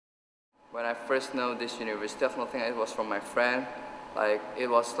When I first know this university of Nottingham, it was from my friend. Like it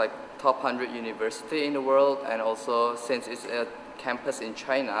was like top 100 university in the world, and also since it's a campus in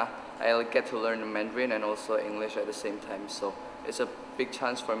China, I'll get to learn Mandarin and also English at the same time. So it's a big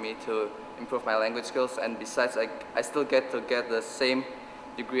chance for me to improve my language skills, and besides, I still get to get the same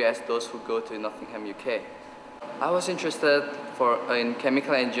degree as those who go to Nottingham, UK. I was interested in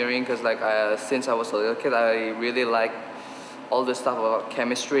chemical engineering because since I was a little kid, I really liked all the stuff about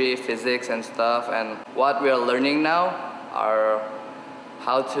chemistry, physics and stuff, and what we are learning now are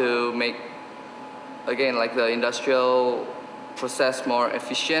how to make, again, like the industrial process more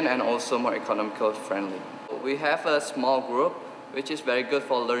efficient and also more economical friendly. We have a small group which is very good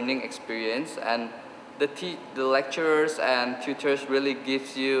for learning experience, and the lecturers and tutors really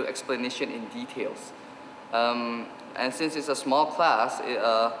gives you explanation in details. And since it's a small class,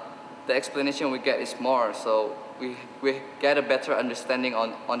 the explanation we get is more, so we get a better understanding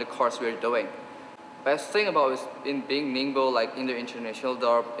on the course we're doing. Best thing about in being Ningbo, like in the international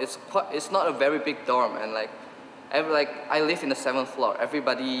dorm, it's not a very big dorm, and I live in the 7th floor.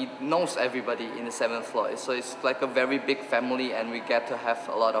 Everybody knows everybody in the 7th floor, so it's like a very big family, and we get to have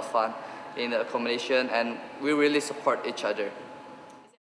a lot of fun in the accommodation, and we really support each other.